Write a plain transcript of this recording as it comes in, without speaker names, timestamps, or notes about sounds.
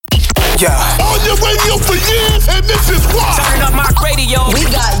Yeah. On your radio for years, and this is why. Turn up my radio. We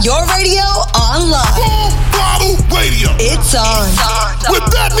got your radio on live. Full Throttle Radio. It's on. With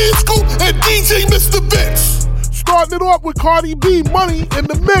Fatman Scoop and DJ Mr. Vince. Starting it off with Cardi B, Money in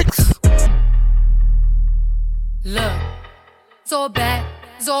the Mix. Look, it's all bad,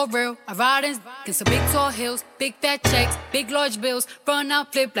 it's all real. I ride in some big tall hills, big fat checks, big large bills. Run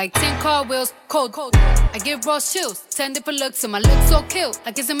out, flip like 10 car wheels. Cold. I give raw chills, 10 different looks, and my looks so kill.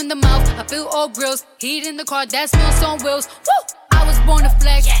 I kiss him in the mouth, I feel all grills. Heat in the car, that's meals on wheels. Woo! I was born to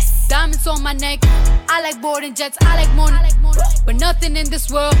flex, yes. Diamonds on my neck. I like boarding jets, I like more. But nothing in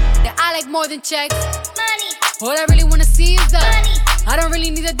this world that I like more than checks. Money. All I really wanna see is the money. I don't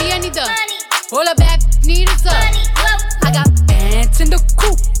really need a D, I need the money. All I back need is the money. I got bands in the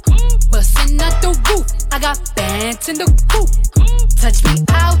coupe, bustin' out the roof. I got bands in the coupe. Touch me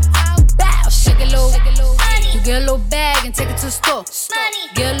out, bow, shake a little. You get a little bag and take it to the store.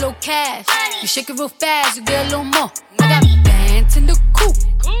 Get a little cash, you shake it real fast, you get a little more. I got bands in the coupe,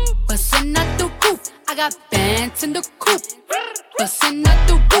 bustin' out the roof. I got bands in the coupe, bustin' out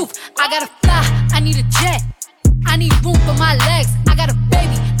the roof. I gotta fly, I need a jet. I need room for my legs. I got a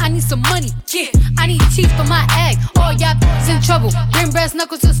baby, I need some money. Yeah, I need teeth for my egg. All y'all b****s in trouble. Bring brass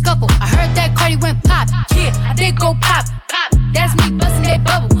knuckles to scuffle. I heard that Cardi went pop. Yeah, I did go pop. That's me busting that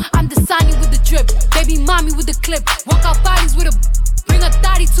bubble. I'm the Sonny with the drip. Baby mommy with the clip. Walk out bodies with a bring a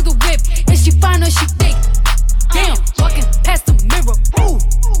thotty to the whip. Is she fine or she thick? Damn, walking past the mirror. Ooh,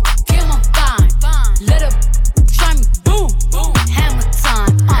 damn, I'm fine. Let her try me. Boom, hammer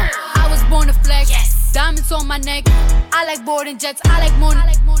time. I was born to flex. Yes. Diamonds on my neck. I like boarding jets, I like more.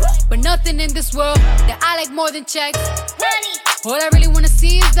 But nothing in this world that I like more than checks. Money. All I really wanna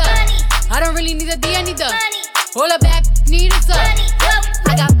see is the money. I don't really need a D, I need the money. All I back need is the money.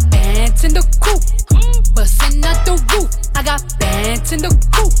 I got bands in the coupe, bustin' out the roof. I got bands in the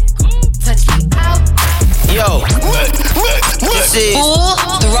coupe. Touch me out. Yo, this is Full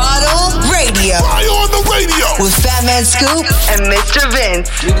Throttle Radio. Fly on the radio. With Fatman Scoop and Mr. Vince.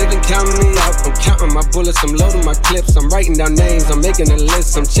 Niggas been counting me out. I'm counting my bullets. I'm loading my clips. I'm writing down names. I'm making a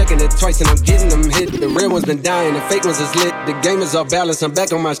list. I'm checking it twice and I'm getting them hit. The real ones been dying. The fake ones is lit. The game is off balance. I'm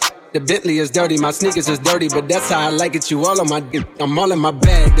back on my shit. The Bentley is dirty, my sneakers is dirty, but that's how I like it, you all on my dick. I'm all in my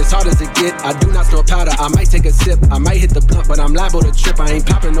bag, as hard as it get. I do not store powder, I might take a sip. I might hit the blunt, but I'm liable to trip. I ain't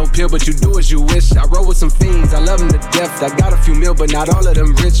popping no pill, but you do as you wish. I roll with some fiends, I love them to death. I got a few mil, but not all of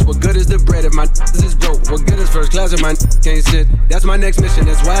them rich. What good is the bread if my is broke? What good is first class if my can't sit? That's my next mission,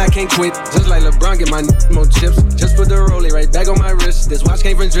 that's why I can't quit. Just like LeBron, get my more chips. Just put the rollie right back on my wrist. This watch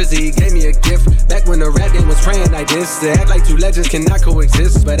came from Drizzy, he gave me a gift. Back when the rap game was praying like this. They act like two legends cannot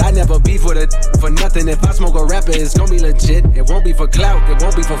coexist, but I never beef with a for nothing. If I smoke a rapper, it's gon' be legit. It won't be for clout, it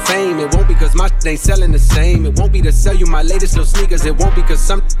won't be for fame. It won't be cause my shit ain't selling the same. It won't be to sell you my latest little sneakers. It won't be cause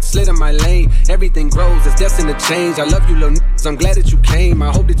some slid in my lane. Everything grows, it's destined to change. I love you little niggas, I'm glad that you came. I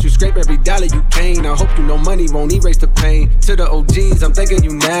hope that you scrape every dollar you came. I hope you know money won't erase the pain. To the OGs, I'm thinking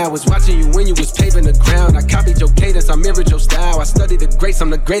you now. Was watching you when you was paving the ground. I copied your cadence, I mirrored your style. I studied the greats, I'm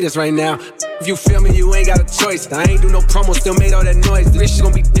the greatest right now. If you feel me, you ain't got a choice. I ain't do no promo, still made all that noise. This shit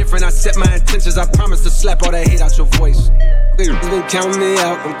gon' be different, I set my intentions. I promise to slap all that hate out your voice. Niggas been counting me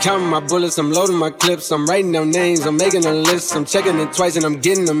out. I'm counting my bullets. I'm loading my clips. I'm writing down names. I'm making a list. I'm checking it twice and I'm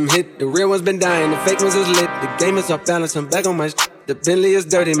getting them hit. The real ones been dying. The fake ones is lit. The game is off balance. I'm back on my shit. The Bentley is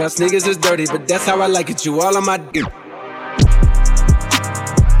dirty. My sneakers is dirty. But that's how I like it. You all on my dick.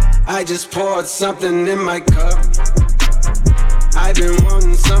 I just poured something in my cup. I've been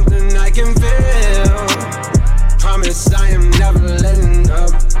wanting something I can feel. Promise I am never letting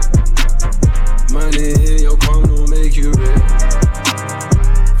up. Money in your palm don't make you rich.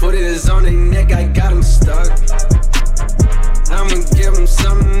 Foot is on their neck, I got them stuck. I'ma give them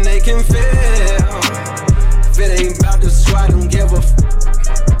something they can feel. If it ain't about the swat, don't give a f.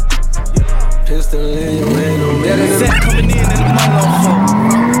 Pistol in your hand, I'm better than Zach coming in the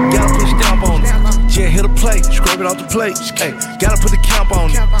money. Gotta push stamp on it. Yeah, hit a plate, scrape it off the plate. Hey, gotta put the camp on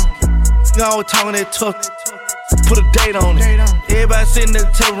it. You always talking that talk. Put a date on it. Everybody sitting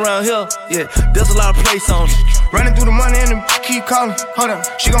at the table around here. Yeah, there's a lot of place on it. Running through the money and the keep calling. Hold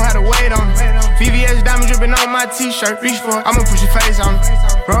up, she gon' have to wait on it. VVS diamond dripping on my t-shirt. Reach for it, I'ma push your face on it.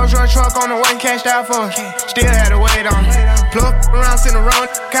 Rolls Royce truck on the way, cashed out for it. Still had to wait on it. Plug around, sitting around,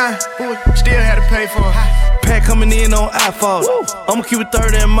 kind. Still had to pay for it. Pack coming in on iPhone. I'ma keep it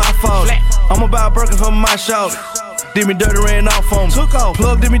 30 in my fault. I'ma buy a Birkin for my shoulder. Did me dirty, ran off on me. Took off.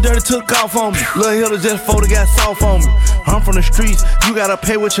 Plug did me dirty, took off on me. Lil' Hilda just folded, got soft on me. I'm from the streets, you gotta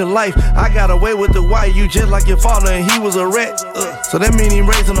pay with your life. I got away with the white, you just like your father, and he was a rat. So that mean he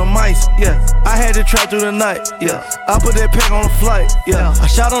raising the mice, yeah. I had to try through the night, yeah. I put that pack on the flight, yeah. I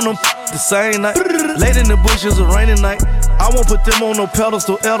shot on them the same night. Late in the bush, it was a rainy night. I won't put them on no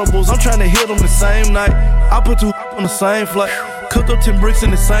pedestal edibles. I'm trying to hit them the same night. I put 2 on the same flight. Cooked up 10 bricks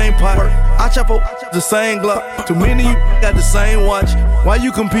in the same pot. I chop up the same Glock. Too many of you got the same watch. Why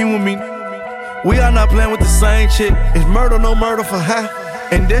you compete with me? We are not playing with the same chick. It's murder, no murder for high.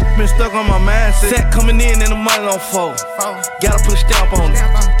 And that's been stuck on my mindset. Set coming in and the money don't fold. Gotta put a stamp on it.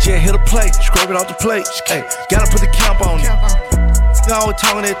 Yeah, hit a plate, scrape it off the plate. Hey, gotta put the camp on it. Always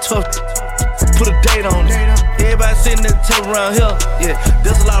talking that tough. Put a date on it. Everybody sitting there tough around here. Yeah,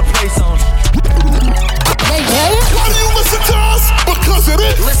 there's a lot of place on it. Why do you listen to us? Because it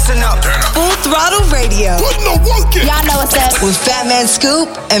is. Listen up. Full Throttle Radio. Putting the work in. Y'all know what's up. With Fatman Scoop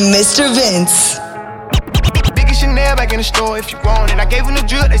and Mr. Vince. Chanel back in the store if you want it. I gave him the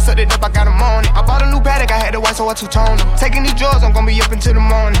drip, they sucked it up, I got him on it. I bought a new Patek, I had the white, so I two-toned them. Taking these drugs, I'm gonna be up until the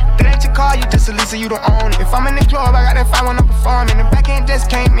morning. That ain't your car, you just a Lisa, you don't own it. If I'm in the club, I got that 5 when I'm performing. The back end just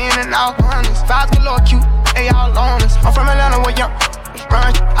came in and all honest. Vibes galore, cute, they all on us. I'm from Atlanta, where young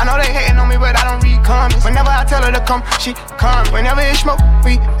run. I know they hating on me, but I don't read comments. Whenever I tell her to come, she comes. Whenever it's smoke,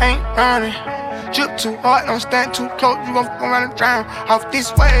 we ain't running. Drip too hard, don't stand too close. You gon' fuck around and drown off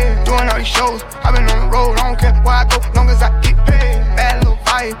this way. Doing all these shows, I been on the road. I don't care where I go, long as I get paid. Bad little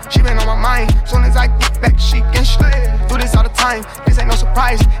vibe, she been on my mind. Soon as I get back, she can slay. Do this all the time, this ain't no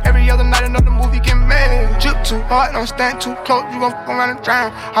surprise. Every other night another movie get made. Drip too hard, don't stand too close. You gon' fuck around and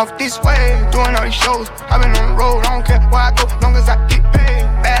drown off this way. Doing all these shows, I been on the road. I don't care where I go, long as I get paid.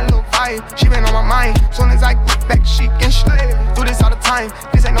 Bad little vibe, she been on my mind. Soon as I get back, she can slay. Do this all the time,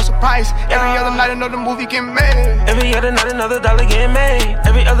 this ain't no surprise. Every other night another movie get made. Every other night another dollar get made.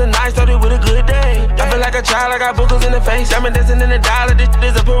 Every other night started with a good day. I feel like a child, I got boogers in the face. I'm dancing in the dollar, this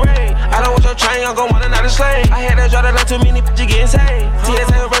is a parade. I don't want your chain, I'm gon' want another slave. I had that draw that like too many bitches getting saved.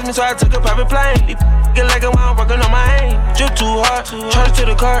 TSA arrest me, so I took a private plane. Get like it while I'm working on my aim. Drip too hard, charge to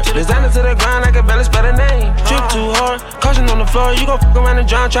the car. Designer to the ground, I can barely spell a name. Drip too hard, caution on the floor. You gon' fuck around and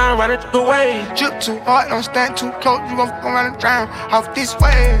drown, try and ride it away. Drip too hard, don't stand too close. You gon' fuck around and drown off this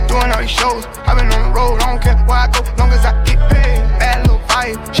way. Doing all these shows, I been on the road. I don't care where I go, long as I get paid. Bad little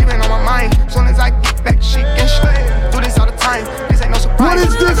vibe, she been on my mind. Soon as I get back, she can slay. Do this all the time, this ain't no surprise. What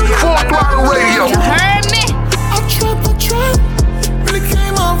is this? Full Throttle Radio. You heard me? I tried, really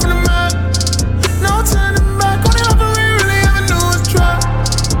came off from the map. No turning back, only love I really ever knew was trap.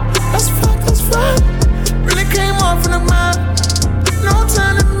 That's fact, really came off from the map. No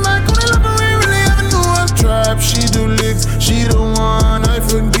turning back, only love I really ever knew was trap. She do licks, she the one I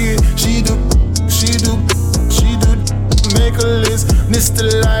forget. She do, make a list. This the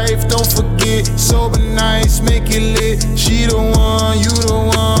life, don't forget. Sober nights, make it lit. She the one, you the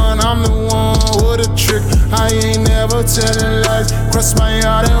one, I'm the one. What a trick, I ain't never telling lies. Cross my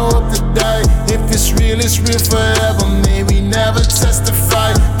heart and hope to die. If it's real forever. Maybe never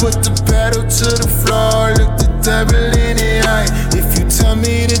testify. Put the pedal to the floor, look the devil in the eye. If you tell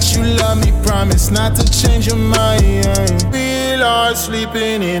me that you love me, promise not to change your mind. We are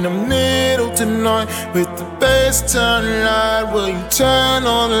sleeping in the middle tonight with the bass turn light. Will you turn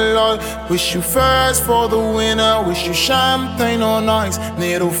on the light? Wish you fast for the winner. Wish you champagne on ice.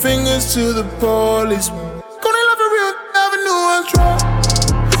 Middle fingers to the police. Gonna love it real, never knew I was wrong.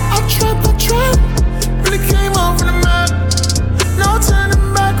 I tried, really came off from the map. No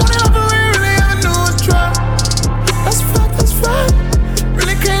turning back, only love it really ever knew was trap. That's fact,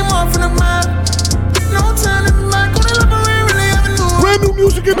 really came off from the map. No turning back, only love it really ever knew. Brand new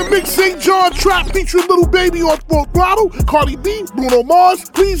music in the mix, St. John Trap featuring Lil Baby on Full Throttle, Cardi B, Bruno Mars,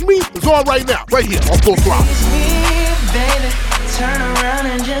 Please Me, it's on right now, right here on Full Throttle. Please me, baby, turn around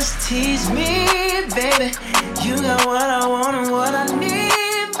and just tease me, baby. You got what I want and what I need,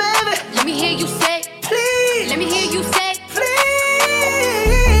 baby. Let me hear you say, please. Let me hear you say, please.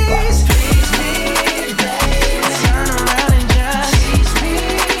 Please me, baby, turn around and just tease me,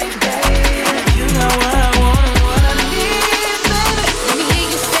 baby. You got what I want and what I need, baby. let me hear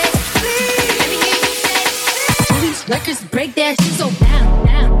you say, Please. let me hear you say. All these records break that shit so down,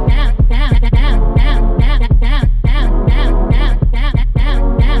 down, down, down, down, down, down, down, down, down, down,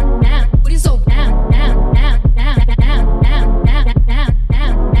 down, down, down. What is so down, down, down, down, down, down, down, down,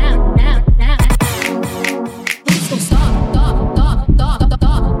 down, down, down, down. What is so stop, stop, stop, stop, stop,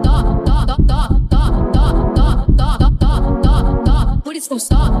 stop, stop, stop, stop, stop, stop, stop, stop, stop, stop. What is so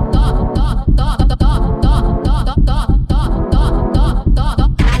stop, stop, stop, stop, stop, stop, stop, stop, stop, stop, stop, stop, stop.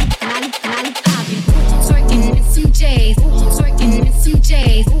 Twerking in CJ.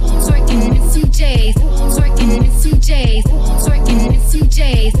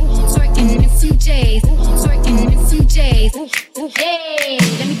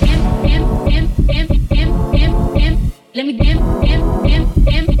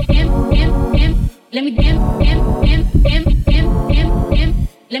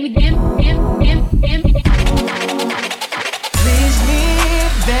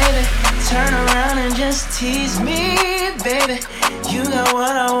 got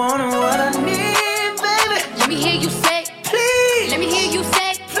what I want and what I need, baby. Let me hear you say, please. Let me hear you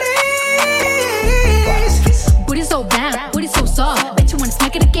say, please. Booty so bound, booty so soft. Bet you wanna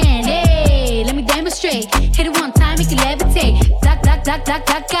smack it again. Hey, let me demonstrate. Hit it one time, make it levitate. Black, black, black, black,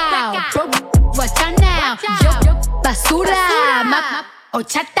 black out. Bro, watch out now. Yo, basura, ma,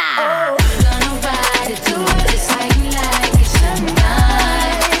 ochata. I'm gonna ride it, do it just like you like it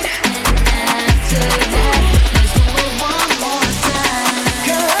tonight. And after that, let's do it one more time.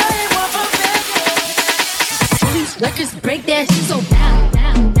 Girl, I ain't one for baby. All these records break that shit so down,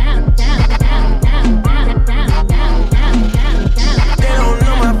 down, down, down, down, down, down, down, down, down, down. They don't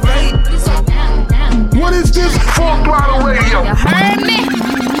know my fate. So down, down. What is this? Full Throttle Radio. You heard me?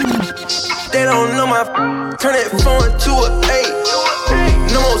 They don't know my turn that phone to an 8.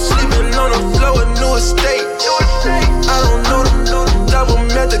 No more sleeping on the floor, a new estate. I don't know them, double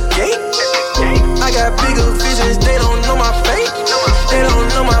met the gate. I got bigger visions, they don't know my fate. They don't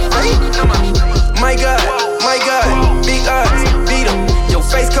know my fate. My God, big eyes, beat 'em. Your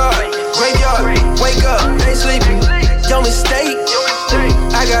face card, graveyard, wake up, ain't sleeping. Your mistake.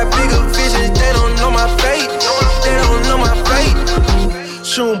 I got bigger visions, they don't know my fate. They don't know my fate.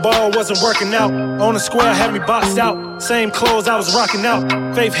 Shooting ball wasn't working out. On the square had me boxed out. Same clothes I was rocking out.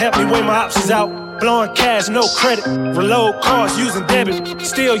 Faith helped me weigh my options out. Blowing cash, no credit. Reload cars using debit.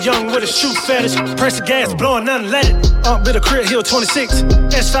 Still young with a shoe fetish. Press the gas, blowing nothing, let it. Bit of Crit Hill 26.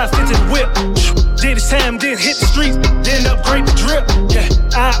 S550 the whip. Did his time, then hit the streets. Then upgrade the drip. Yeah,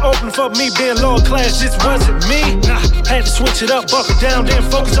 eye open for me being lower class. Just wasn't me. Nah, had to switch it up, buckle down, then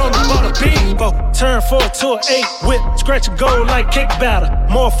focus on the bottom B. Turn 4 to an 8. Whip, scratch a goal like kick batter.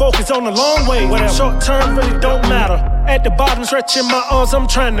 More focus on the long way. Whatever. Short term really don't matter. At the bottom, stretching my arms, I'm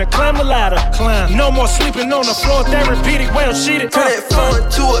trying to climb the ladder. Climb. No more sleeping on the floor, therapeutic, well sheeted. Turn that phone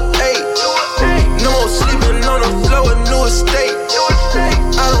to an 8. No more sleeping on the floor, a new estate.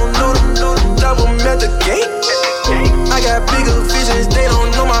 I don't know them, double met the gate. I got bigger visions, they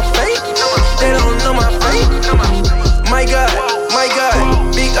don't know my fate. They don't know my fate. My God,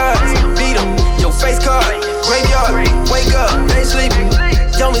 big eyes, beat 'em. Your face card, graveyard, wake up, ain't sleeping.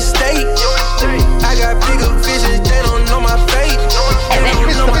 Your mistake. I got bigger visions, they don't know my fate. They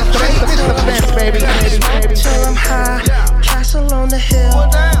don't know my fate. Till I'm high, castle on the hill.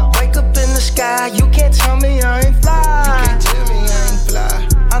 Wake up in the sky, you can't tell me I ain't fly.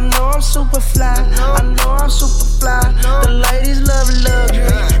 I know I'm super fly, I know I'm super fly. The ladies love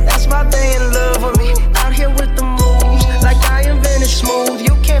luxury, that's why they in love with me. Out here with the moves, like I invented smooth.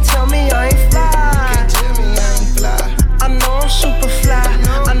 You can't tell me I ain't fly. I know I'm super fly,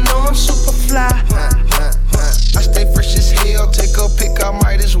 I know I'm super fly. I stay fresh as hell, take a pic, I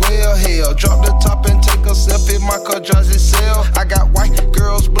might as well. Hell, drop the top and take a selfie, my car drives itself. I got white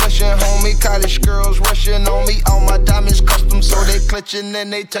girls blushing, homie, college girls rushing on me. All my diamonds custom, so they clutching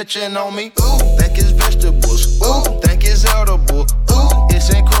and they touching on me. Ooh, think it's vegetables, ooh, think it's edible, ooh, it's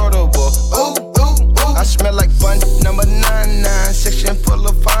incredible, ooh, ooh, ooh. I smell like bun number 99, section full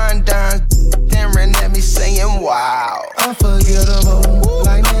of fine dimes. Staring at me saying, wow. Unforgettable,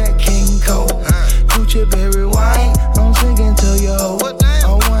 like Nat King Cole. Gucci berry wine, I'm drinking to your hoe.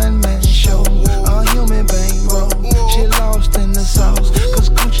 A one-man show, a human bankroll. She lost in the sauce, cause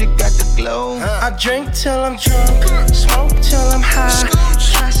Gucci got the glow. I drink till I'm drunk, smoke till I'm high.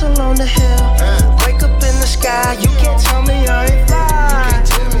 Castle on the hill, wake up in the sky. You can't tell me I ain't fly.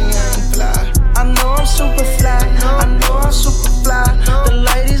 I know I'm super fly, I know I'm super fly. The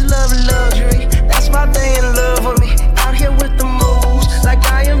ladies love luxury, that's why they in love with me. Out here with the moves, like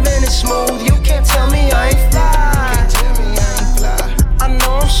I invented smooth. You can't tell me I ain't fly. I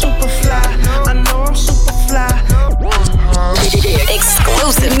know I'm super fly, I know I'm super fly.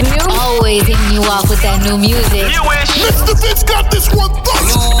 Exclusive. Always hitting you off with that new music. Mr. Vince got this one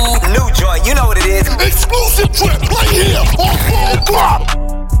first. New joint, you know what it is. Exclusive trip right here on Full Throttle.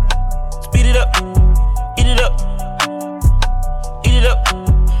 Speed it up, eat it up, eat it up,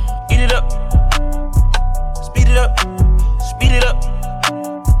 eat it up. Speed it up, speed it up.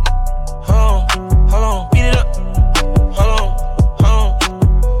 Hold on, speed it up. Hold on,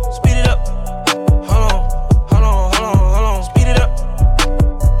 speed it up. Hold on, speed it up.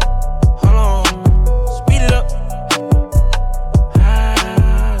 Hold on, speed it up.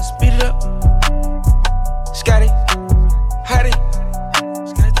 Speed it up. Scotty.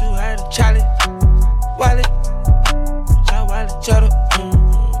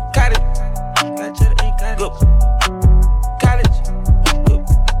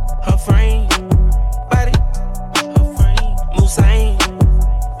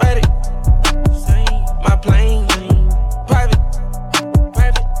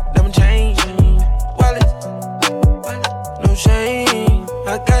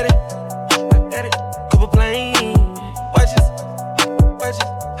 I got it. Couple planes, watches,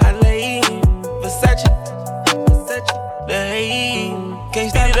 I lay Versace, hey, can't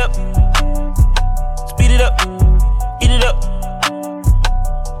speed it up, speed it up, eat it up,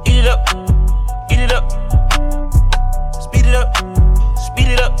 eat it up, eat it up, speed it up, speed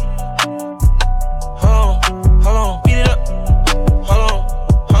it up. Hold on, beat it up, hold on,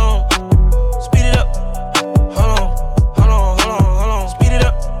 speed it up, hold on,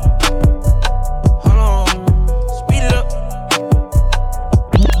 speed it up.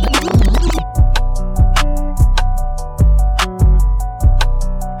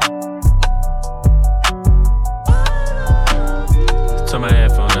 Turn my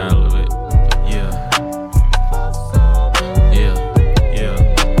headphone down a little bit. Yeah.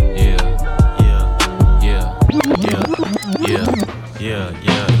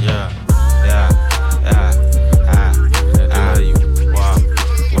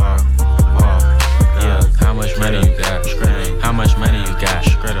 How much money you got? How much money you got?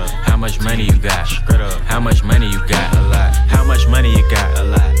 How much money you got? How much money you got? A lot. How much money you got? A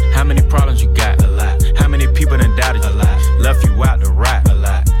lot. How many problems you got? A lot. How many people done doubted you? A lot. Left you out to rot? A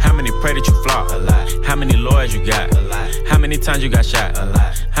lot. How many pray that you flop? A lot. How many lawyers you got? A lot. How many times you got shot? A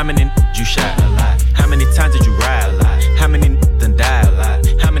lot. How many you shot? A lot. How many times did you ride? A lot. How many done died? A lot.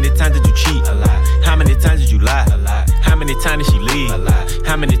 How many times did you cheat? A lot. How many times did you lie? A lot. How many times did she leave? A lot.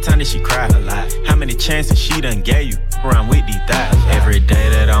 How many times did she cry? A lot. How many chances she done gave you? Around with these thighs. Every day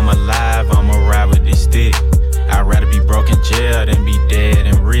that I'm alive, I'ma ride with this stick. I'd rather be broke in jail than be dead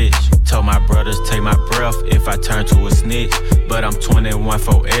and rich. Told my brothers take my breath if I turn to a snitch. But I'm 21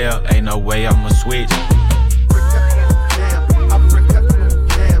 for L, ain't no way I'ma switch.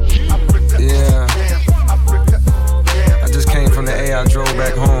 Yeah. I just came from the A, I drove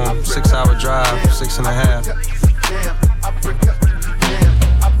back home. 6-hour drive, 6.5.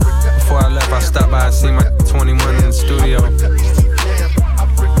 Before I left, I stopped by and see my 21 in the studio.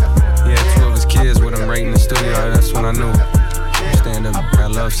 Yeah, 2 of his kids with him right in the studio. That's when I knew. Stand up, I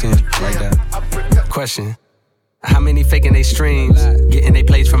love seeing like that. Question. How many faking they streams? Getting they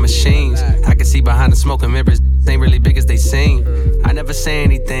plays from machines. I can see behind the smoke and mirrors ain't really big as they seem. I never say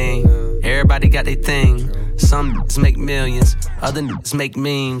anything. Everybody got their thing. Some niggas make millions, other niggas make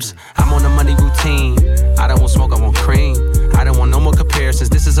memes. I'm on a money routine. I don't want smoke, I want cream. I don't want no more comparisons.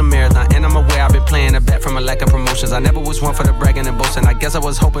 This is a marathon, and I'm aware I've been playing a bet from a lack of promotions. I never was one for the bragging and boasting. I guess I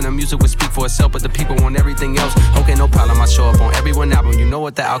was hoping the music would speak for itself, but the people want everything else. Okay, no problem, I show up on every one album. You know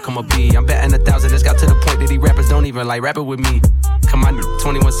what the outcome will be. I'm betting 1,000. It's got to the point that these rappers don't even like rapping with me. Come on,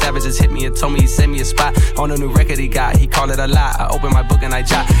 21 Savages hit me and told me he sent me a spot on a new record he got. He called it a lie. I opened my book and I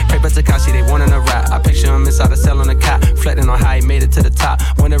jot. Paper Takashi, they wanting a rap. I picture him inside a cell on a cot, reflecting on how he made it to the top,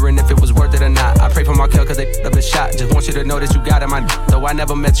 wondering if it was worth it or not. I pray for Markel cause they up a shot. Just want you to know that you got it, my though I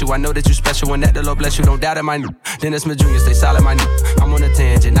never met you, I know that you special and that the Lord bless you. Don't doubt it, my Dennis Smith Jr. stay solid, my I'm on a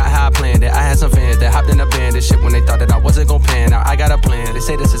tangent, not how I planned it. I had some fans that hopped in a band and shit when they thought that I wasn't gon' pan. Now I got a plan. They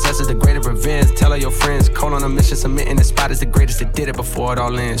say that success is the greatest revenge. Tell all your friends, call on a mission, submitting the spot is the greatest that did it before it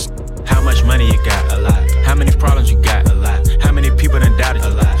all ends. How much money you got? A lot. How many problems you got? A lot. How many people done doubted you?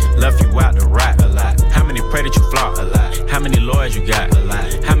 A lot. Left you out to rot? A lot. How many pray that you flop? A lot. How many lawyers you got? A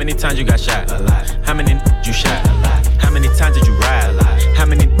lot. How many times you got shot? A lot. How many you shot? A lot. How many times did you ride? A lot. How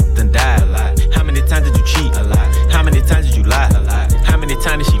many done died? A lot. How many times did you cheat? A lot. How many times did you lie? A lot. How many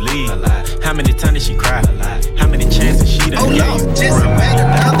times did she leave? A lot. How many times did she cry? A lot. How many chances she done gave? Just make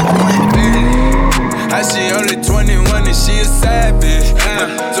another one. I see only 21 and she a savage.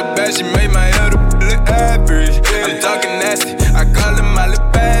 So bad she made my other look average. I'm talking nasty, I call her my little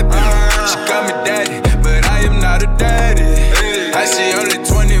bad bitch. She call me daddy, but I am not a daddy. I see only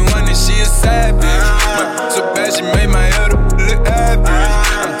 21 and she a savage. So bad she made my other look average.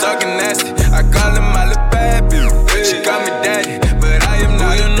 I'm talking nasty, I call her my little bad bitch. She call me daddy, but I am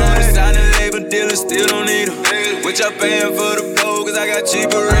not a daddy. You know the sign of label dealer still don't need her. What y'all paying for the flow, cause I got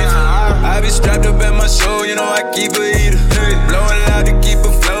cheaper rates. I be strapped up at my show, you know I keep a heater. Blowing loud to keep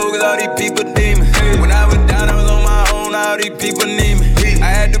a flow, cause all these people need me. When I was down, I was on my own, all these people need me. I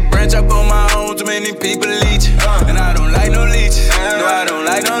had to branch up on my own, too many people leech. And I don't like no leeches, no I don't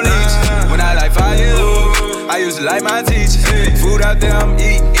like no leeches. When I like fire, I used to like my teachers. Food out there, I'm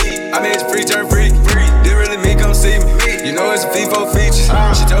eating. I made it free, turn free. Didn't really me, come see me. You know it's a FIFO features.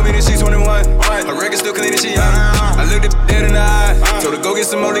 She told me that she's 21. Her record still clean and she young. I looked at dead in the eye. Told her go get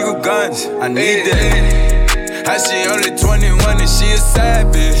some more legal guns. I need that. I see only 21 and she a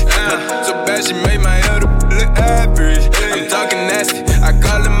savage. So bad she made my other look average. I'm talking nasty. I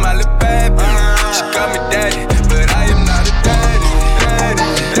call her my little bad bitch. She call me daddy, but I am not a daddy.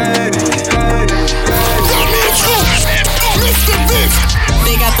 Daddy. Mr. Vince.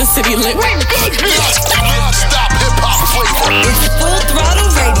 got the city lit. Non-stop hip-hop flavor. It's Full Throttle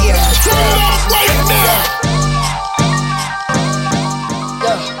Radio. Turn it up right now.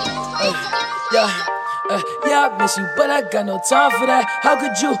 Yeah, I miss you, but I got no time for that. How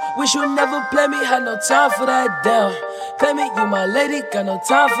could you wish you never play me? Had no time for that. Damn, play me, you my lady, got no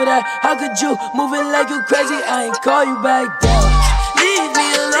time for that. How could you moving like you crazy? I ain't call you back down. Leave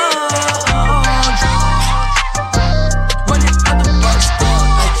me alone. When it at the bus down,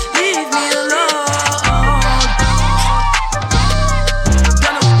 leave me alone.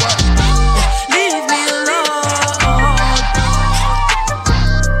 Gonna what? Leave me alone.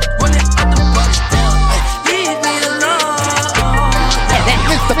 When it at the bus down, leave me alone.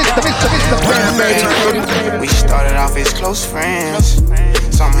 We started off as close friends.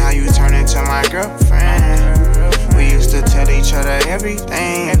 Somehow you turned into my girlfriend. We used to tell each other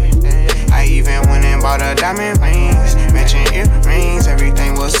everything. I even went and bought her diamond rings, matching earrings.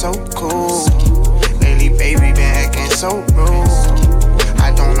 Everything was so cool. Lately, baby, been acting so rude.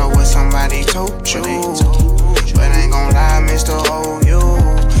 I don't know what somebody told you, but I ain't gon' lie, Mr. O.U.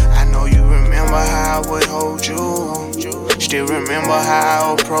 I know you remember how I would hold you. Still remember how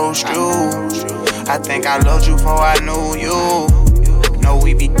I approached you. I think I loved you before I knew you. Know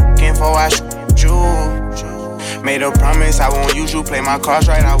we be f***ing before I shoot you. Made a promise I won't use you. Play my cards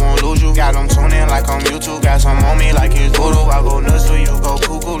right, I won't lose you. Got them tuning like I'm YouTube. Got some on me like it's voodoo. I go nuts till you go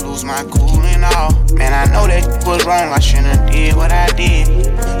cuckoo. Lose my cool and all. Man, I know that was wrong. I shouldn't did what I did.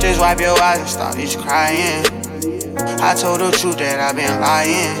 Just wipe your eyes and started crying. I told the truth that I've been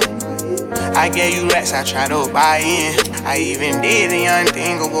lying. I gave you racks, I tried to buy in. I even did the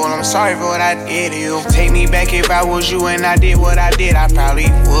unthinkable. I'm sorry for what I did to you. Take me back if I was you and I did what I did. I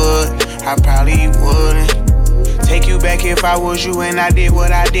probably would, I probably wouldn't. Take you back if I was you and I did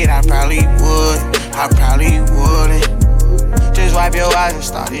what I did. I probably would, I probably wouldn't. Just wipe your eyes and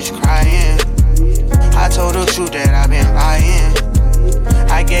started crying. I told the truth that I've been lying.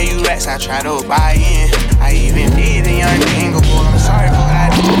 I gave you racks, I tried to buy in. I even did the unthinkable. I'm sorry for what I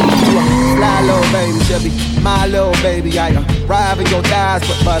did. Fly little baby, she'll be my little baby. I arrive in your thighs,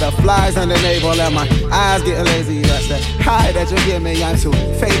 put butterflies on the navel, and my eyes getting lazy. That's the high that you give me. I'm too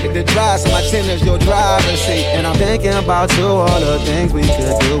faded to drive, so my chin is your driver's seat. And I'm thinking about you, all the things we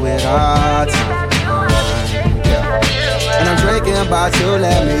could do with our time. Yeah. And I'm drinking about you,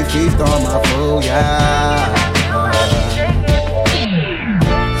 let me feast on my food, yeah.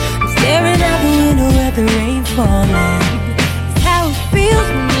 Staring out the window at the rain falling. It's how it feels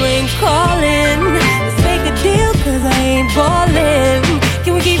when you ain't calling. Let's make a deal cause I ain't ballin'.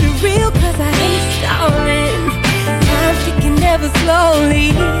 Can we keep it real cause I ain't stalling. Time's ticking ever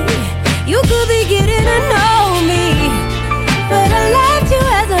slowly. You could be getting to know me, but I left you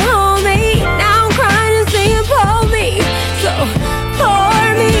as a homie. Now I'm crying and saying pour me. So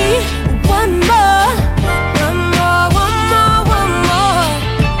pour me one more.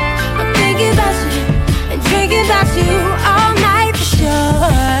 About you all night for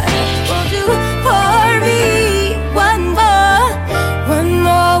sure. Won't you pour me one more, one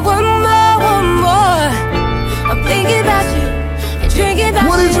more, one more, one more? I'm thinking about you and drinking about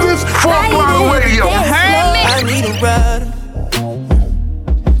what you. What is this? Fatman Radio. I need a rider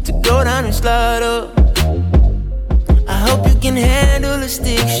to go down and slide up. I hope you can handle a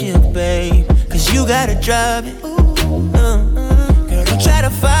stick shift, babe, cause you gotta drive it. Girl, don't try to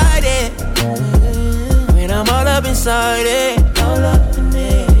fight it. I'm all up inside it, all up in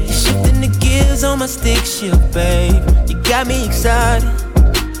it. You're shifting the gears on my stick shift, babe. You got me excited.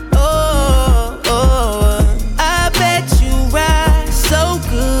 Oh, oh, I bet you ride so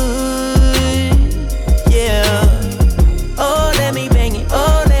good, yeah. Oh, let me bang it,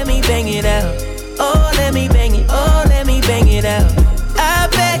 oh, let me bang it out. Oh, let me bang it, oh, let me bang it out. I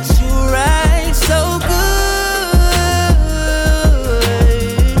bet you ride so good.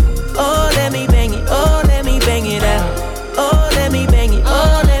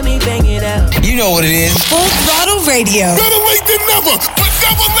 You know what it is. Full Throttle Radio. Better late than never, but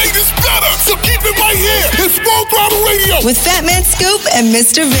never late is better. So keep it right here. It's Full Throttle Radio. With Fatman Scoop and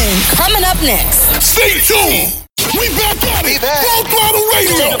Mr. Vince. Coming up next. Stay tuned. We back at it. Full Throttle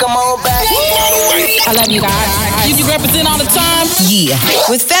Radio. Come on back. Full Throttle Radio. I love you guys. You represent all the time. Yeah.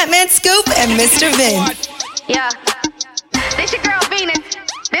 With Fatman Scoop and Mr. Vince. Yeah. This your girl Venus.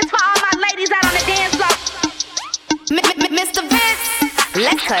 This for all my ladies out on the dance floor. Mr. Vince,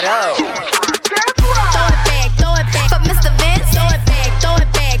 let's cut up. Throw it back for Mr. Vince. Throw it back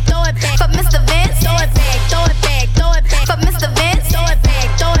for Mr. Vince. Throw it back for Mr. Vince. Throw it back for Mr. Vince. Throw it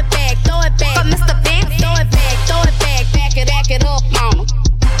back it up, mama.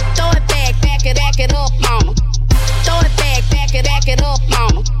 Throw it back it up, mama. Throw it back it up,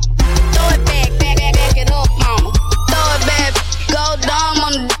 mama.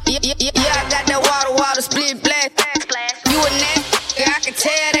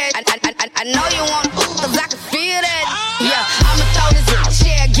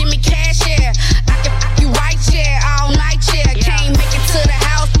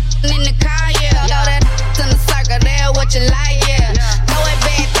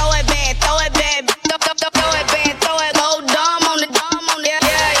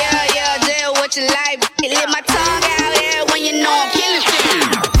 It let my tongue out here when you know I'm killing shit.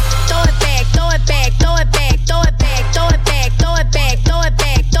 Throw it back, throw it back, throw it back, throw it back, throw it back, throw it back, throw it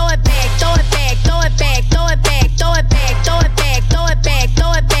back, throw it back, throw it back, throw it back, throw it back, throw it back, throw it back,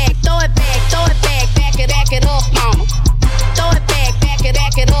 throw it back, throw it back, throw it back, throw it back, back it up, mama. Throw it back it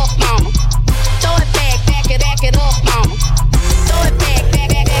up, mama. Throw it back it up, mama. Throw it back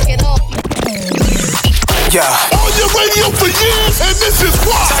it up. Yeah. On your radio for years, and this is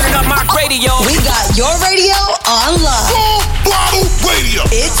why. Turning up my radio. We got your radio on live. Full Throttle Radio.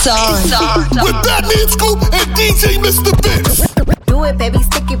 It's on. With Fatman Scoop and DJ Mr. Vince. Do it, baby,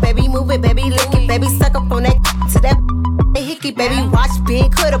 stick it, baby, move it, baby, lick it, baby, suck up on that to that hickey, baby. Watch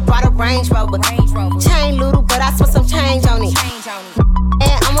big, could've brought a Range Rover. Chain little, but I spent some change on it.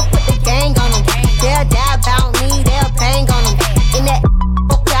 And I'ma put the gang on them. They'll die about me, they'll bang on them. In that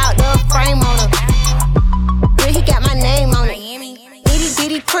out the frame on them. Yeah, he got my name on it. Itty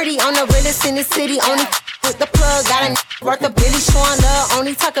bitty pretty on the realest in the city. Only with the plug, got a worth of Billy showing love.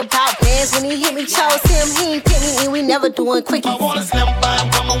 Only talk about bands when he hit me, chose him. He ain't pick me, and we never doing quickies. I want a slim fine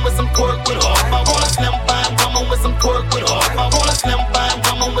woman with some pork with her. I want a slim fine woman with some pork with her. I want a slim fine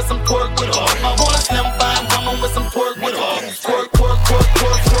woman with some pork with her. I want a slim fine woman with some pork with her. Pork, pork, pork,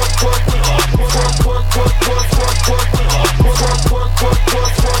 pork, pork, pork with her. Pork, pork, pork, pork, pork, pork with her. Pork, pork, pork,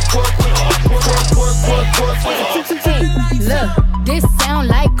 pork, pork, pork with her. Pork, pork, pork, pork, pork. Look, this sound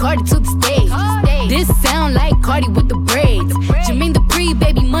like Cardi to the stage. This sound like Cardi with the braids. Jermaine the pre,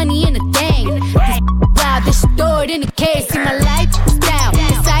 baby, money in a thing. This wild, this stored in a case. See my lifestyle,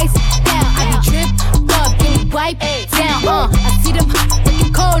 it's ice down. I be dripped up, get me wipe down. I see them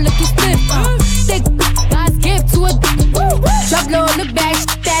looking cold, looking stiff. Thick guys give to a drop low, look back,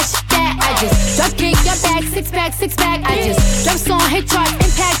 that. I just drop kick your back, six pack. I just drop song, hit charts,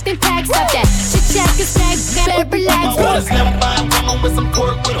 impact. Stop that shit, check, it's back, better relax. I want a slim fine woman with some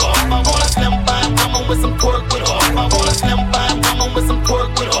pork with her. I want a slim fine woman with some pork with her. I want a slim fine woman with some pork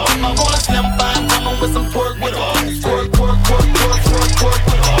with her. I want a slim fine woman with some pork with her. Pork, pork, pork, pork, pork, pork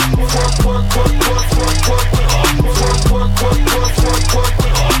with her. Pork, pork, pork, pork, pork, pork with her. Pork, pork, pork, pork, pork, pork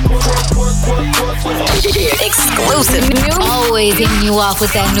with her. Pork, pork, pork, pork with her. Exclusive. Always hitting you off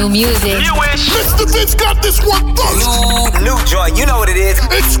with that new music. Mr. Vince got this one first. New joint, you know what it is.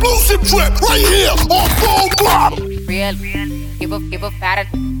 Exclusive trip right here on Full Throttle. Real, give a fatter,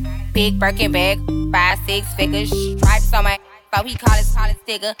 big Birkin bag, 5-6 figures, stripes on my, so he call it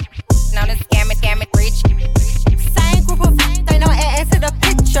sticker. Known as scam it, rich. Same group of they know add to the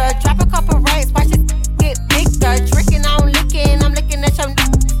picture. Drop a couple rights, watch it get bigger. Drinking, I'm licking at your.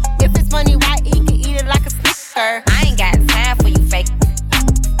 If it's money, why he can eat it like a snicker? I ain't got time for you fake.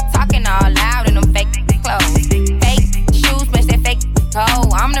 Talking all loud in them fake clothes. Fake shoes, match that fake toe.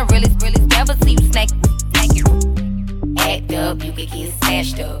 I'm the realest, never see you snake. Act up, you could get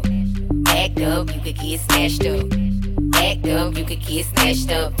snatched up. Act up, you could get snatched up. Act up, you could get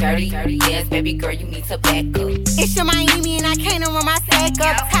snatched up. Dirty, yes, baby girl, you need to back up. It's your Miami and I can't run my sack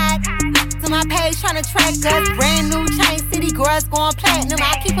up. Tied to my page trying to track us. Brand new chain city girls going platinum.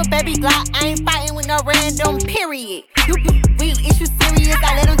 I keep a baby Glock, I ain't fighting with no random, period. You real issue serious,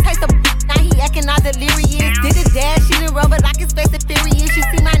 I let him taste the now he acting all delirious. Did the dash, she done rubber like his face is furious. You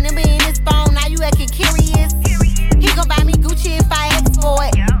see my number in his phone, now you acting curious. He gon' buy me Gucci if I ask for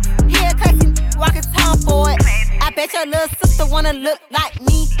it. He a classy walking tongue for it. I bet your little sister wanna look like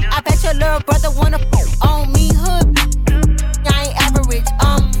me. I bet your little brother wanna on me. Hood, I ain't average.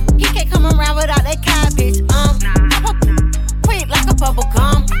 He can't come around without that cabbage. Quick like a bubble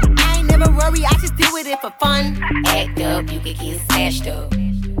gum. I ain't never worry, I just deal with it for fun. Act up, you could get snatched up.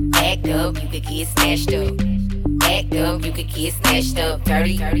 Act up, you could get snatched up. Act up, you could get snatched up.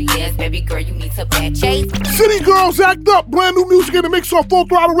 Dirty, yes, baby girl, you need to back chase. City Girls Act Up, brand new music in the mix on Full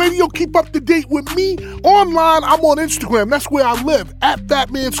Throttle Radio. Keep up to date with me. Online, I'm on Instagram. That's where I live, at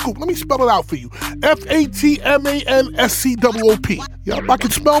Fatman Scoop. Let me spell it out for you. Fatmanscoop. Yup, I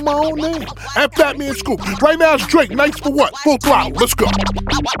can spell my own name. At Fatman Scoop. Right now it's Drake. Nice for what? Full Throttle. Let's go.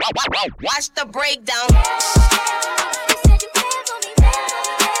 Watch the breakdown.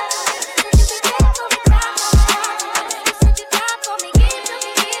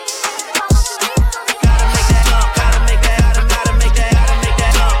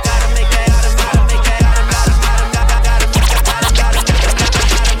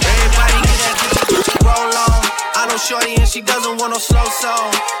 Shorty and she doesn't want no slow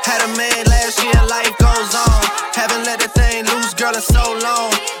song. Had a man last year, life goes on. Haven't let that thing loose, girl, in so long.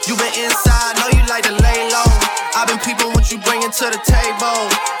 You been inside, know you like to lay low. I've been peeping what you bringing to the table.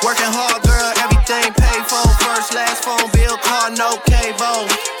 Working hard, girl, everything paid for. First, last phone bill, car, no cable.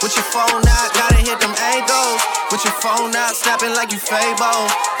 With your phone out, gotta hit them angles. With your phone out, snapping like you Fabo.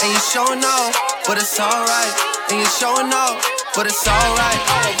 And you showing off. but it's alright. And you're showing off, but it's alright.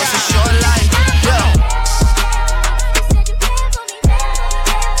 It's a short life, yeah.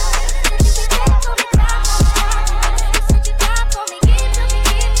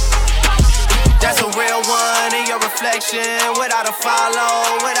 That's a real one in your reflection. Without a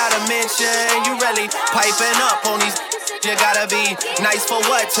follow, without a mention. You really piping up on these. You gotta be nice for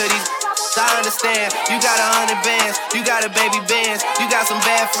what to these. I understand. You got 100 bands, you got a baby bands, you got some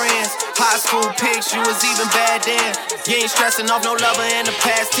bad friends. High school pics, you was even bad then. You ain't stressing off no lover in the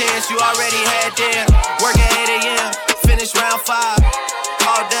past tense. You already had them. Work at 8 a.m., finish round 5.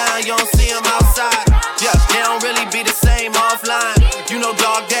 Call down, you don't see them outside. Yeah, they don't really be the same offline. You know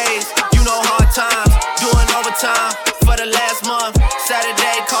dog days, you know hard times. Doing overtime for the last month.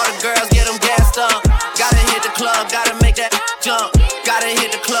 Saturday, call the girls, get them gassed up. Gotta hit the club, gotta make that jump. Gotta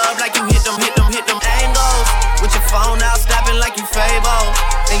hit the club like you hit them angles. With your phone out, snapping like you Fable.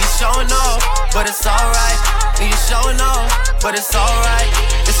 And you showing off, but it's alright. And you showing off, but it's alright.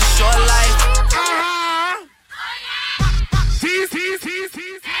 It's a short life.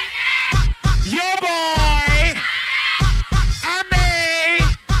 Yo boy, I mean,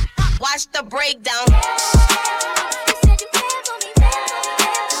 watch the breakdown.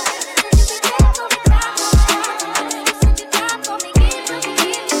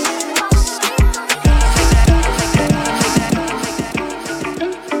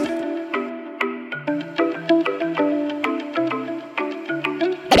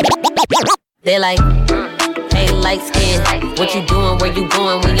 They like, hey, light skin. What you doing? Where you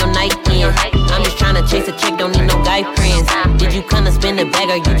going when your night in? I'm just tryna chase a chick, don't need no guy friends. Did you come to spend a bag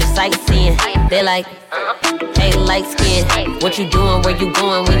or you just sightseeing? They like, hey, light skin. What you doing? Where you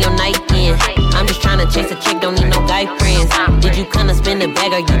going when your night in? I'm just tryna chase a chick, don't need no guy friends. Did you come to spend a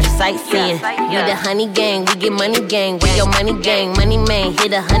bag or you just sightseeing? You the honey gang, we get money gang. We your money gang, money man.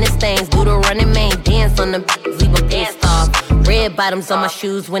 Hit 100 stains, do the running man. Dance on the leave them pissed off. Red bottoms on my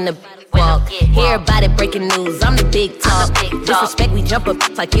shoes when the walk. Hear about it, breaking news. I'm the big talk. Disrespect, we jump up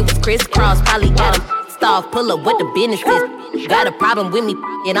like it was crisscross. Probably got him off. Pull up what the business is. Got a problem with me,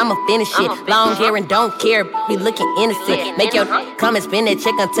 and I'ma finish it. Long hair and don't care, be looking innocent. Make your come and spin that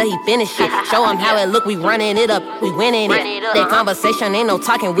check until he finish it. Show him how it look, we running it up, we winning it. That conversation ain't no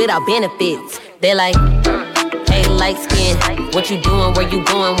talking without benefits. They like, hey, light skin. What you doing? Where you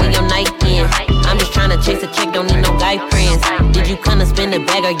going when your night in? I'm just tryna chase a chick, don't need no guy friends. Did you come to spend a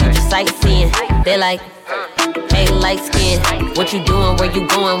bag or you just sightseeing? They like, hey, light skin. What you doing? Where you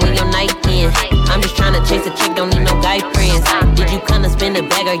going when your night in? I'm just tryna chase a chick, don't need no guy friends. Did you come to spend a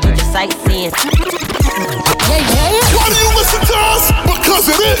bag or you just sightseeing? Why do you listen to us? Because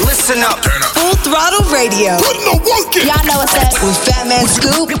it is. Listen up. Full Throttle Radio. Put in the work in. Y'all know what's up. With Fatman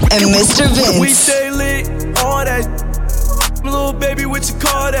Scoop and Mr. Vince. We stay lit, all that. Lil Baby, what you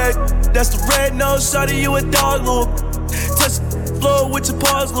call that? That's the red nose, shawty, you a dog, Lil. Touch the floor with your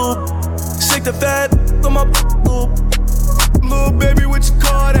paws, Lil. Shake the fat on my Lil. Lil Baby, what you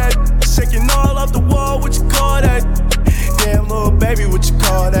call that? Shaking all off the wall, what you call that? Damn, Lil Baby, what you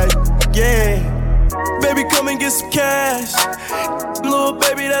call that? Yeah. Baby, come and get some cash. Lil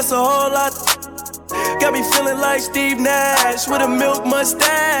Baby, that's a whole lot. Got me feeling like Steve Nash with a milk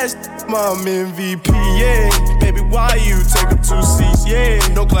mustache. Mom MVP, yeah. Baby, why you take up 2 seats,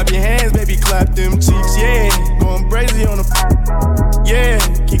 yeah. Don't clap your hands, baby, clap them cheeks, yeah. Going crazy on the, yeah.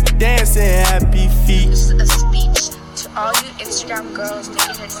 Keep dancing, happy feet. This is a speech to all you Instagram girls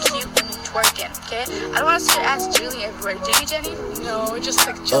thinking it's cute when you twerking, okay? I don't want us to ask Julie everywhere. Do you, Jenny? No, just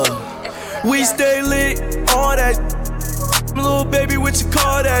like Julie everywhere. We stay lit, all that. Lil Baby, what you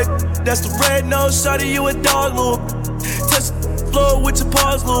call that? That's the red nose, shawty, you a dog, Lil. Touch the floor with your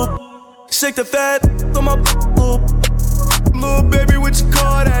paws, Lil. Shake the fat on my Lil. Lil Baby, what you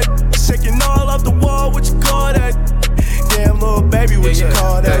call that? Shaking all off the wall, what you call that? Damn, Lil Baby, what you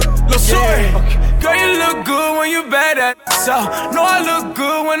call that? Lil' Shorty, girl, you look good when you bad at so. Know I look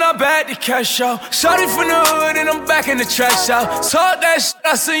good when I'm back to cash out. Shorty from the hood and I'm back in the trash out. Talk that shit,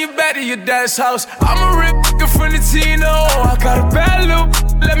 I send you back to your dad's house. I'm a real nigga from the Tino. I got a bad little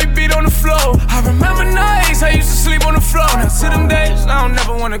let me beat on the floor. I remember nights I used to sleep on the floor. Now to them days, I don't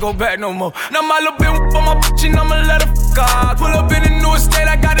never wanna go back no more. Now my little bitch on my bitch and I'ma let her fuck off. Pull up in the new estate,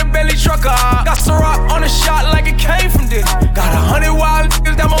 I got a belly trucker. Got some rock on the shot like it came from this. Got 100 wild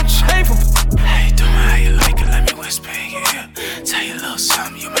niggas that won't change from. Hey, do me how you like it, let me whisper in your ear. Tell you a little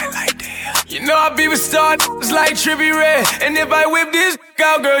something you might like to hear. You know I be with star niggas like Trippie Redd. And if I whip this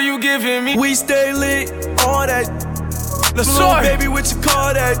out, girl, you giving me. We stay lit, all that. Lil Baby, what you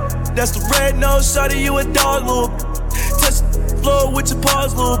call that? That's the red nose, shawty, you a dog, Lil. Touch the floor with your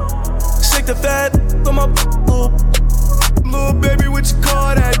paws, Lil. Shake the fat on my Lil. Lil Baby, what you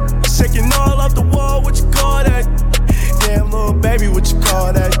call that? Shaking all off the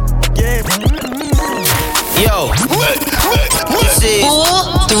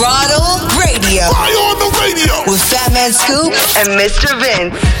Fatman Scoop and Mr.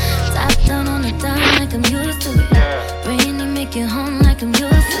 Vince. Top down on the dime like I'm used to it. Brainy make it home like I'm used to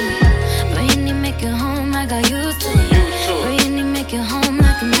it. Brainy make it home like I used to it. Brainy make it home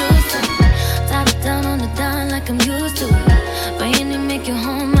like I'm used to it. Top down on the dime like I'm used to it. Brainy make it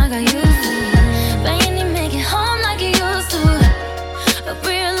home like I used to it. Brainy make it home like you used to it. I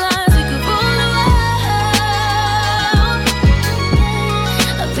realized we could rule the world.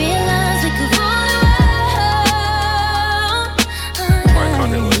 I realized we could rule the world.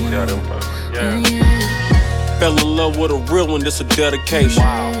 Fell in love with a real one, this a dedication.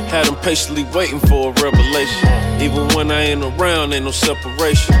 Had them patiently waiting for a revelation. Even when I ain't around, ain't no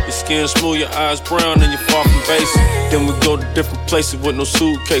separation. Your skin smooth, your eyes brown, and you're far from basic. Then we go to different places with no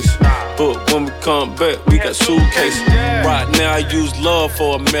suitcase. But when we come back, we got suitcases. Right now I use love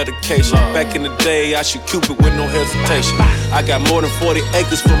for a medication. Back in the day, I should Cupid with no hesitation. I got more than 40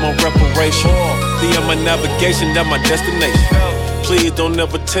 acres for my reparation. Be on my navigation, that's my destination. Please don't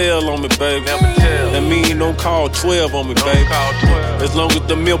never tell on me, baby. That mean don't call 12 on me, baby. As long as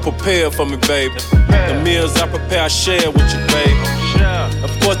the meal prepared for me, baby. The meals I prepare, I share with you, baby.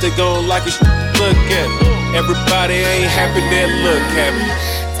 Of course they gon' like it, look at it. Everybody ain't happy, they look happy.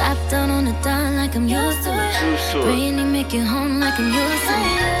 Top down on the dime like I'm used to it. Brainy make it home like I'm used to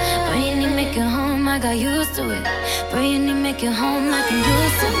it. Brainy make it home like I used to it. Brainy make it home like I'm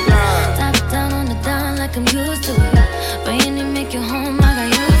used to it. Top down on the dime like I'm used to it. Brainy make it home like I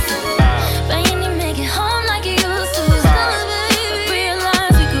used to it. Brainy make it home like you used to it. I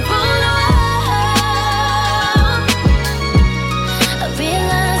realized we could rule the world. I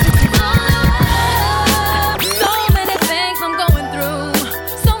realized we could rule the world. So many things I'm going through.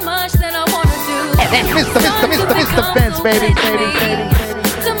 So much that I wanna do. Mr. Vince, baby.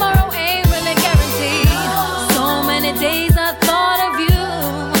 Tomorrow ain't really guaranteed. So many days I thought of you.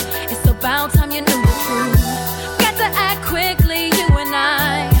 It's about time you knew the truth. Got to act quickly, you and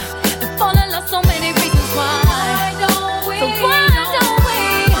I. And fall in love, so many reasons why. So why don't we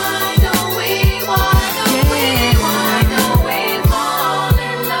fall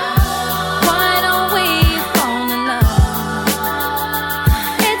in love? Why don't we fall in love?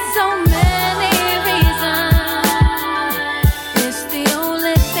 It's so many reasons. It's the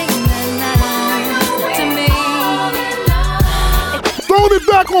only thing that matters to me. Throwing it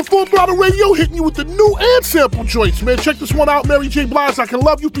back on Full Throttle Radio, hitting you with the new and sample joints, man. Check this one out, Mary J. Blige, I Can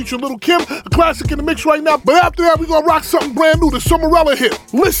Love You, featuring Lil Kim, a classic in the mix right now. But after that, we gonna rock something brand new, the Summerella hit.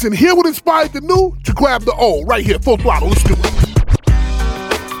 Listen, hear what inspired the new to grab the old. Right here, Full Throttle, let's do it.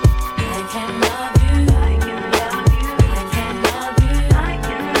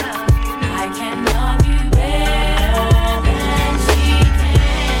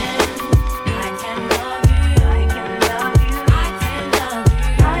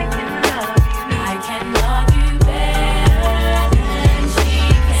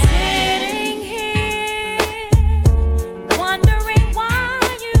 Wondering why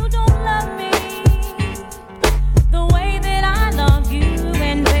you don't love me the way that I love you,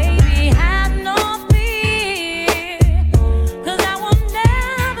 and baby, have no fear, 'cause I will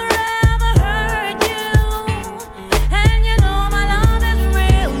never ever hurt you, and you know my love is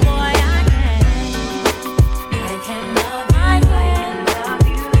real, boy. I can love you, I can love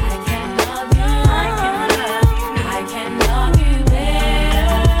you, I can love you, I can love you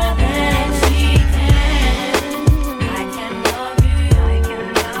better than she can. I can love you, I can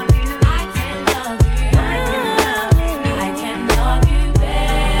love you, I can love you, I can love you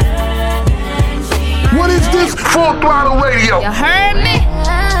better than she can. What is this? Full Throttle Radio. You heard me?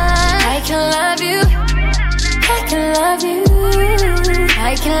 I can love you, I can love you,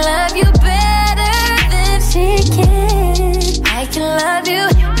 I can love you better than she can. I can love you,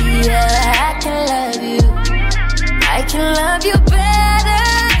 yeah, I can love you, I can love you better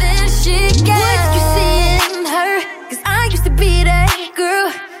than she can. What you see in her? 'Cause I used to be that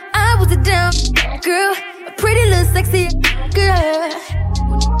girl. I was a dumb girl, a pretty little sexy girl.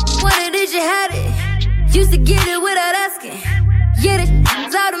 What it is, you had it. Used to get it without asking. Yeah, this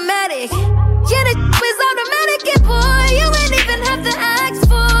was automatic. Yeah, this was automatic. And boy, you ain't even have to ask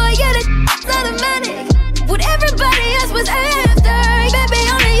for. Yeah, this was automatic. What everybody else was after, baby,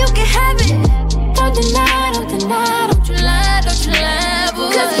 only you can have it. Don't deny, don't deny, don't you lie, don't you lie,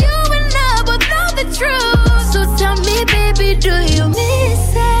 boy. 'Cause you and I both know the truth. So tell me, baby, do you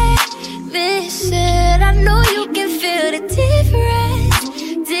miss it? Miss it? I know you can feel the difference.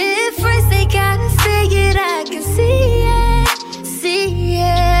 They gotta say it, I can see it, see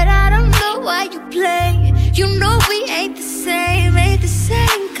it. I don't know why you play. You know we ain't the same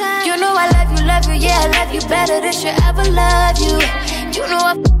kind. You know I love you, yeah, I love you better than she ever loved you. You know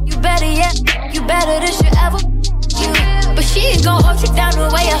I you better, yeah, you better than she ever you. But she ain't gon' hold you down the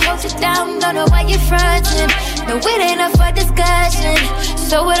way I hold you down. Don't know why you're frontin'. No, it ain't up for discussion.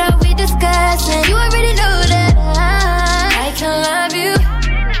 So what are we discussing? You already know that I can love you.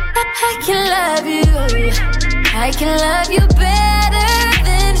 I can love you. I can love you better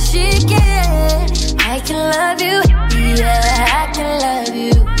than she can. I can love you. Yeah, I can love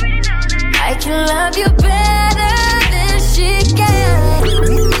you. I can love you better than she can.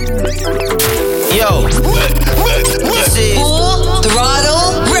 Yo, this is Full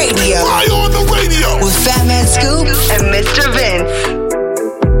Throttle Radio. I on the radio with Fatman Scoop and Mr. Vince.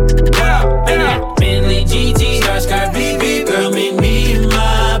 Bentley GT, Sky BB, girl, meet me in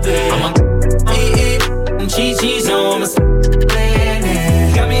my bed. I'm a Chi-Chi's on my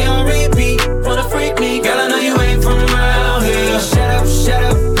planet. Got me on repeat, wanna freak me. Girl, I know you ain't from around here. Shut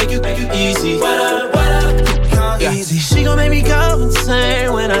up, make you easy. What up, easy. She gon' make me go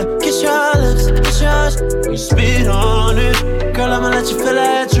insane when I kiss your lips, kiss yours. You spit on it. Girl, I'ma let you feel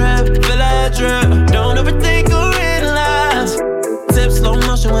that drip, Don't overthink or realize. Tip slow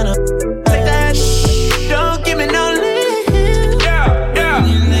motion when I take that. Don't give me no leave. Yeah.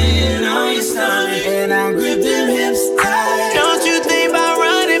 You laying on your stomach and I grip them hips tight. Don't you think about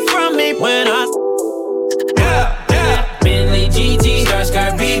running from me when I Bentley GT,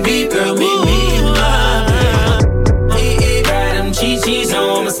 Sky BB, girl, meet me in my bed. Got them Chi-Chi's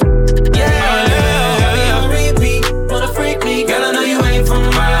on my got me on repeat, wanna freak me. Girl, I know you ain't from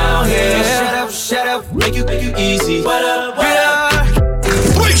around here. Shut up, make you easy. What up?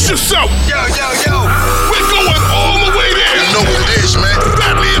 Brace yourself. Yo. We're going all the way there. You know what it is, man.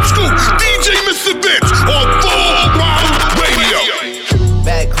 Natalie and Scoop, DJ Mr. Vince on Full Throttle Radio.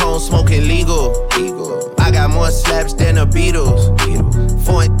 back home smoking legal. I got more slaps than the Beatles.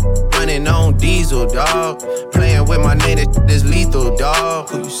 Foreign running on diesel, dog. Playing with my name, this lethal, dog.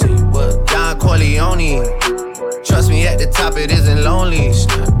 Who you say what? Don Corleone. Trust me, at the top it isn't lonely.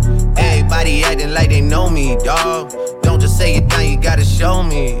 Everybody acting like they know me, dog. Don't just say it down, you gotta show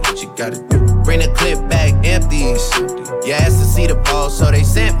me what you gotta do. Bring the clip back empties. You asked to see the ball, so they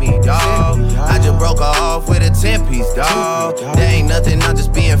sent me, dog. I just broke her off with a 10-piece, dog. There ain't nothing, I'm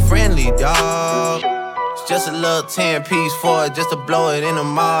just being friendly, dog. It's just a little 10-piece for it, just to blow it in the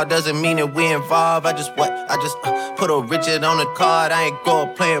mall. Doesn't mean that we involved. I just put a Richard on the card. I ain't go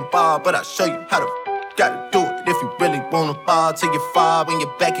playing ball, but I'll show you how to gotta do it if you really wanna fall till you fall when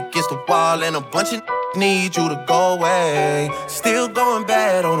you're back against the wall and a bunch of need you to go away. Still going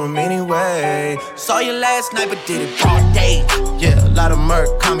bad on them anyway. Saw you last night but did it all day. Yeah, a lot of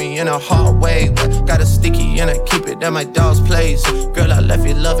murk caught me in a hard way, but got a sticky and I keep it at my dog's place. Girl, I left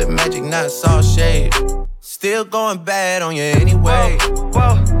you love it magic, not all shade. Still going bad on you anyway.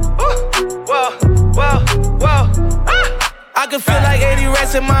 Whoa. I can feel like 80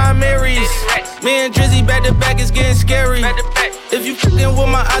 rats in my Marys. Me and Drizzy back to back, it's getting scary. If you fucking with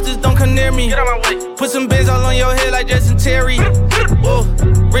my eyes, just don't come near me. Put some bins all on your head like Justin Terry. Whoa.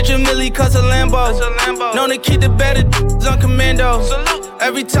 Richard Millie cuss a Lambo. Known to keep the better on commando.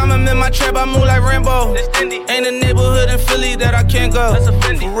 Every time I'm in my trap, I move like Rambo. Ain't a neighborhood in Philly that I can't go.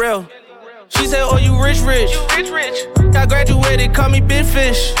 For real. She said, oh, you rich. I graduated, call me Big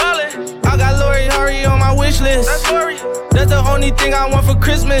Fish. I got Lori Hurry on my wish list. That's the only thing I want for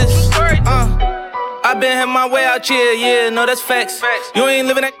Christmas. I been had my way out here, yeah, no, that's facts. You ain't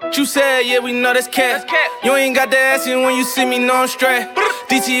living that you said, yeah, we know that's cat. You ain't got the ass in when you see me, no, I'm straight.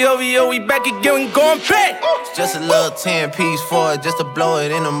 DTOVO, we back again, we going back. It's just a little 10-piece for it, just to blow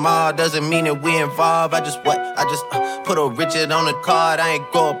it in the mall. Doesn't mean that we involved. I just put a Richard on the card. I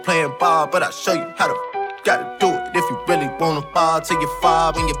ain't go playing ball, but I'll show you how to gotta do it if you really wanna fall till you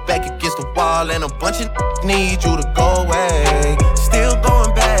fall when you're back against the wall and a bunch of need you to go away. Still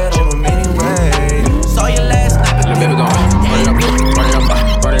going bad on them anyway. Saw you last night, but baby, go run it up,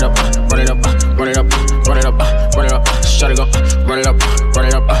 shut it up,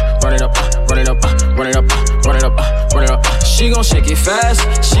 run it up. She gon' shake it fast,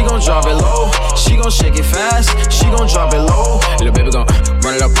 she gon' drop it low. She gon' shake it fast, she gon' drop it low. Little baby gon'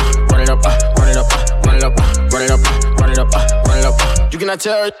 run it up. You cannot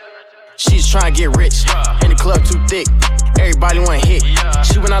tell her she's tryna get rich. In the club too thick, everybody want hit.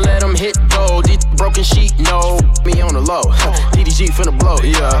 She when I let them hit gold, these broken sheet, no. Me on the low, DDG finna blow,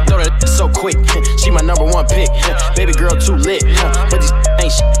 yeah. Throw that so quick, she my number one pick. Baby girl too lit, but these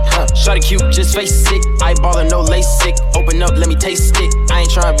ain't shit. Shawty cute, just face sick. Eyeballin', no LASIK. Open up, let me taste it. I ain't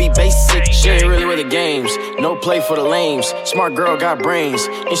tryna be basic. She ain't really with the games, no play for the lames. Smart girl got brains,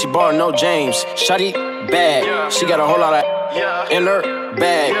 and she ballin' no James. Shawty bad, she got a whole lot of in her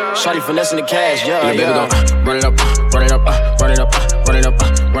bag. Shawty finessing the cash, yeah. Baby gon' run it up.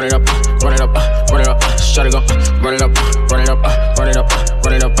 run it up, run it up, run it up. Shawty gon' run it up, run it up, run it up,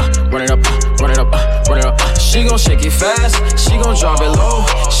 run it up, run it up, run it up, run it up. She gon' shake it fast, she gon' drop it low.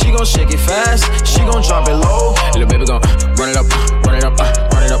 She gon' shake it fast, she gon' drop it low. Little baby gon' run it up, run it up,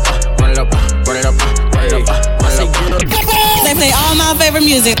 run it up, run it up, run it up, run it up, run it up. They play all my favorite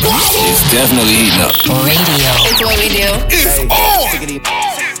music. It's definitely heating up. Radio. It's what we do. It's on.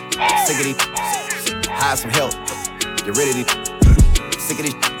 Sick of these. Hire some help. Get rid of these. Sick of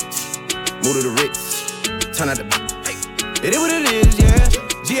these. Move to the Ritz. Turn out the. It is what it is, yeah.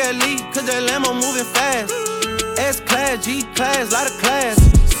 GLE, cause that Lambo moving fast. S-Class, G-Class, lot of class.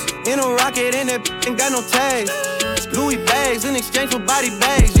 In a rocket, and that ain't got no tags. Louis bags in exchange for body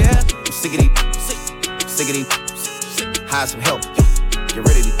bags, yeah. I'm sick of these. Sick of these. Hire some help. Get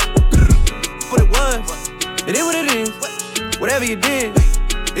rid of these. What it was. It is what it is. Whatever you did.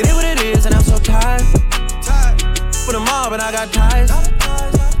 It is what it is, and I'm so tired. For the mob, and I got ties.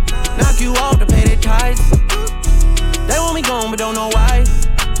 Knock you off to pay their ties. They want me gone, but don't know why.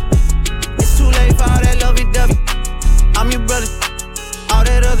 It's too late for all that lovey-dovey. I'm your brother, all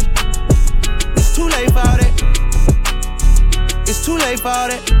that other. It's too late for all that. It's too late for all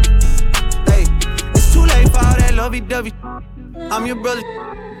that. Hey, it's too late for all that lovey-dovey. I'm your brother,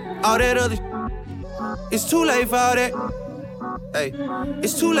 all that other. It's too late for all that. Hey,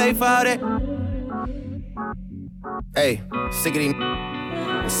 it's too late for all that. Hey, sick of these.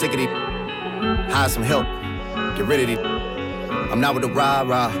 Sick of these. Hire some help. Get rid of these. I'm not with the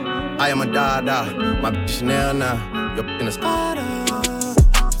rah-rah. I am a da-da. My bitch Chanel now. Your in the spider.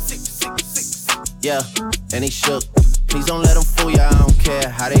 Yeah, and he shook. Please don't let them fool ya. I don't care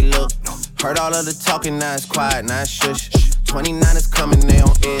how they look. Heard all of the talking, now it's quiet, now it's shush. 29 is coming, they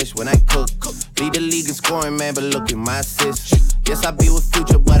on edge when I cook. Lead the league in scoring, man, but look at my assists. Yes, I be with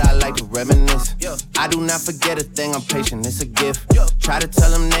Future, but I like to reminisce. I do not forget a thing, I'm patient, it's a gift. Try to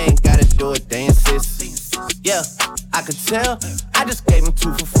tell them they ain't gotta do it, they insist. Yeah, I could tell. I just gave him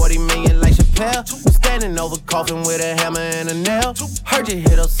 2 for 40 million like Chappelle. Standing over coffin with a hammer and a nail. Heard you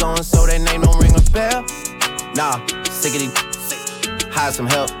hit up so-and-so, that name don't ring a bell. Nah, sick of these. Hire some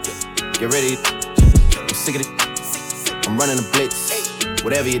help, get rid of these. I'm sick of these. I'm running a blitz,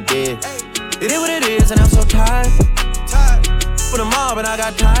 whatever you did. It is what it is, and I'm so tired. For the mob, and I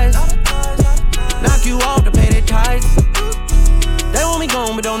got ties. Knock you off to pay their ties. They want me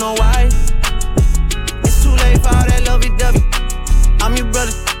gone, but don't know why. It's too late for all that lovey-dovey. I'm your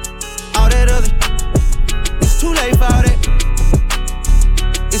brother, all that other. It's too late for all that.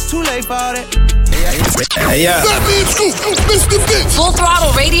 It's too late for all that. Yeah. Fatman Scoop, Mr. Vince. Full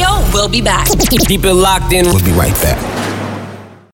Throttle Radio will be back. Keep it locked in. We'll be right back.